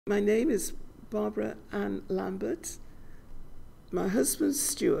My name is Barbara Ann Lambert. My husband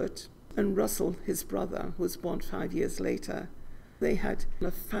Stuart and Russell, his brother, who was born 5 years later, they had a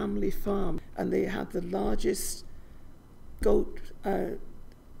family farm and they had the largest goat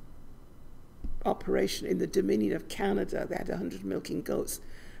operation in the Dominion of Canada. They had 100 milking goats.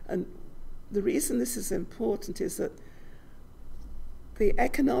 And the reason this is important is that the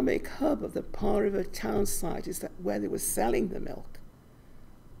economic hub of the Powell River Townsite is that where they were selling the milk.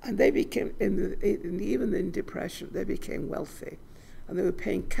 And they became, even in Depression, they became wealthy. And they were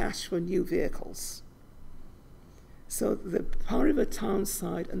paying cash for new vehicles. So the Powell River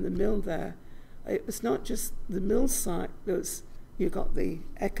Townsite and the mill there, it was not just the mill site, you got the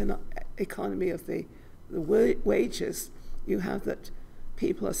economy of the wages. You have that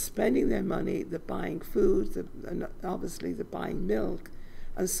people are spending their money, they're buying food, and obviously they're buying milk.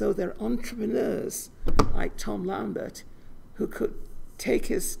 And so they're entrepreneurs like Tom Lambert who could take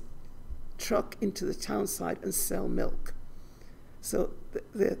his truck into the townsite and sell milk. So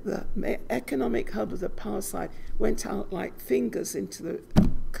the economic hub of the power site went out like fingers into the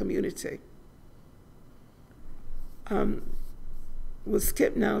community. We'll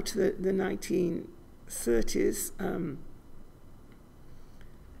skip now to the 1930s.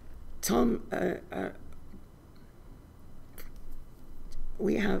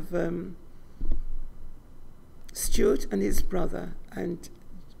 We have Stuart and his brother, and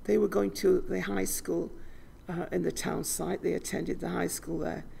they were going to the high school in the town site. They attended the high school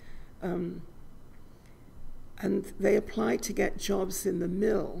there. And they applied to get jobs in the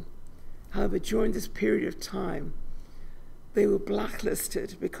mill. However, during this period of time, they were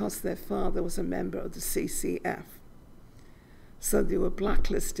blacklisted because their father was a member of the CCF. So they were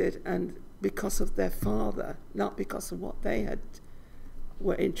blacklisted, and because of their father, not because of what they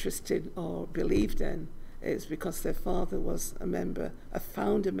were interested or believed in. It's because their father was a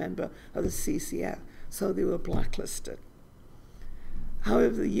founder member of the CCF, so they were blacklisted.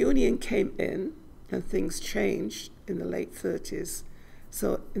 However, the union came in and things changed in the late 30s.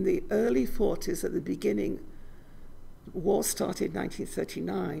 So in the early 40s, at the beginning, the war started in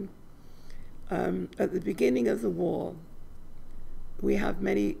 1939. At the beginning of the war, we have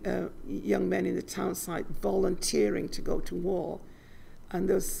many young men in the town site volunteering to go to war, and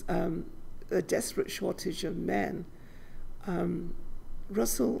there's a desperate shortage of men.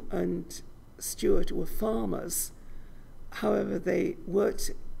 Russell and Stuart were farmers. However, they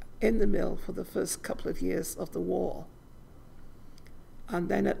worked in the mill for the first couple of years of the war. And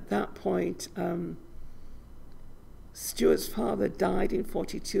then at that point, Stuart's father died in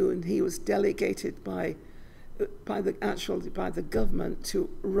 42, and he was delegated by the government to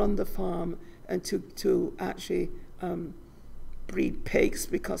run the farm and to actually breed pigs,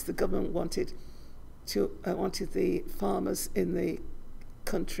 because the government wanted the farmers in the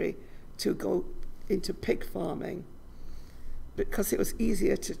country to go into pig farming, because it was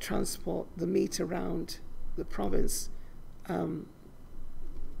easier to transport the meat around the province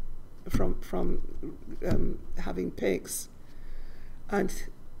from having pigs. And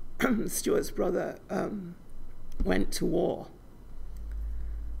Stuart's brother went to war.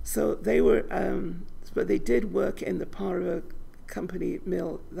 So they were, but they did work in the Powell River Company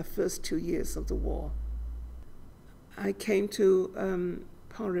mill the first 2 years of the war. I came to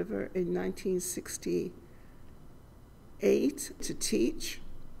Powell River in 1968 to teach,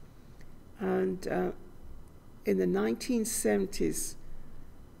 and in the 1970s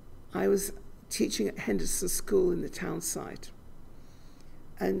I was teaching at Henderson School in the town site.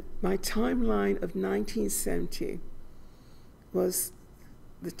 And my timeline of 1970 was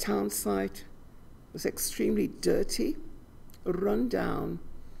the town site was extremely dirty, run down,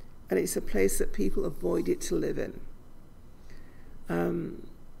 and it's a place that people avoided to live in.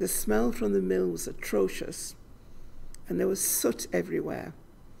 The smell from the mill was atrocious, and there was soot everywhere.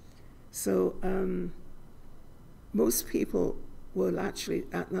 So most people were actually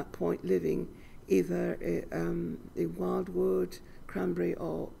at that point living either in Wildwood, Cranberry,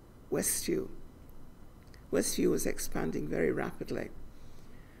 or Westview. Westview was expanding very rapidly.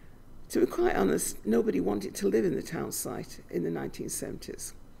 To be quite honest, nobody wanted to live in the town site in the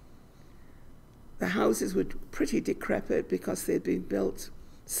 1970s. The houses were pretty decrepit because they'd been built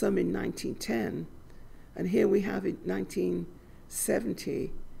some in 1910, and here we have in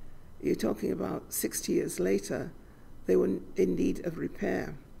 1970, you're talking about 60 years later, they were in need of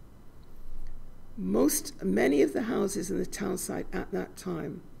repair. Many of the houses in the town site at that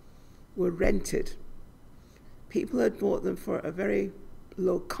time were rented. People had bought them for a very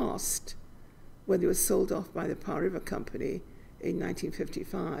low cost when they were sold off by the Powell River Company in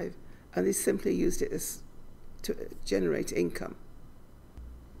 1955, and they simply used it to generate income.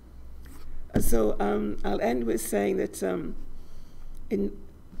 And so I'll end with saying that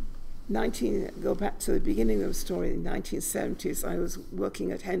go back to the beginning of the story, in the 1970s, I was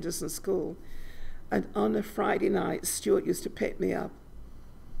working at Henderson School, and on a Friday night, Stuart used to pick me up.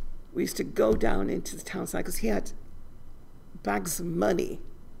 We used to go down into the Townsite because he had bags of money,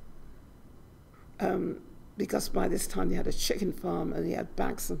 because by this time he had a chicken farm and he had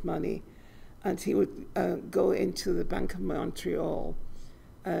bags of money, and he would go into the Bank of Montreal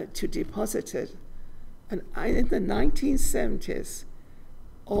to deposit it. And in the 1970s,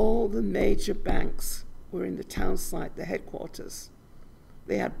 all the major banks were in the Townsite, the headquarters.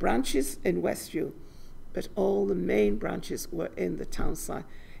 They had branches in Westview, but all the main branches were in the Townsite.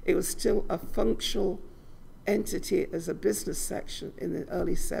 It was still a functional entity as a business section in the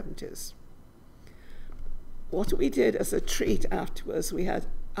early 70s. What we did as a treat afterwards, we had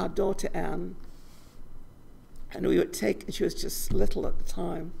our daughter Ann, and we would take, she was just little at the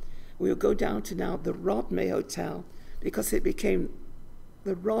time, we would go down to now the Rodmay Hotel, because it became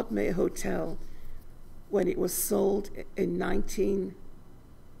the Rodmay Hotel when it was sold in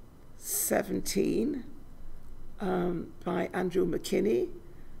 1917 by Andrew McKinney.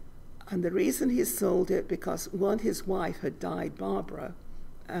 And the reason he sold it, because one, his wife had died, Barbara,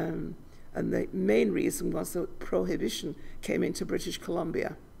 and the main reason was that Prohibition came into British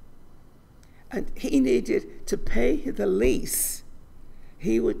Columbia. And he needed to pay the lease.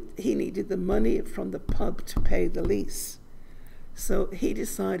 He needed the money from the pub to pay the lease. So he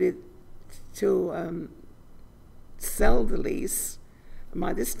decided to sell the lease. And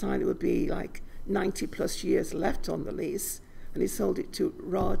by this time, it would be like 90 plus years left on the lease. And he sold it to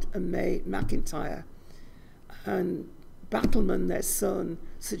Rod and May McIntyre. And Battleman, their son,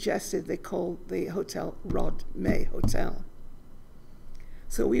 suggested they call the hotel Rod May Hotel.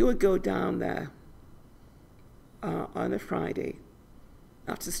 So we would go down there on a Friday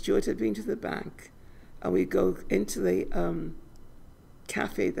after Stuart had been to the bank, and we'd go into the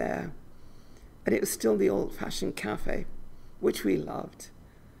cafe there, and it was still the old-fashioned cafe, which we loved.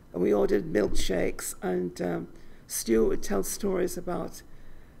 And we ordered milkshakes, and Stuart would tell stories about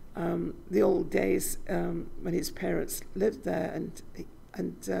the old days when his parents lived there, and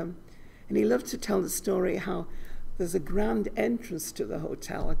he loved to tell the story how there's a grand entrance to the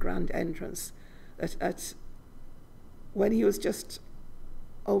hotel, a grand entrance. When he was just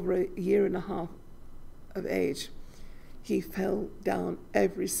over a year and a half of age, he fell down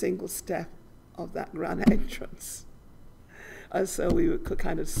every single step of that grand entrance. And so we could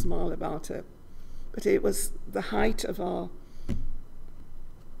kind of smile about it. But it was the height of our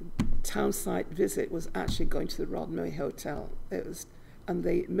Townsite visit was actually going to the Rodmay Hotel. And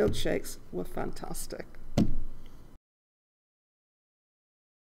the milkshakes were fantastic.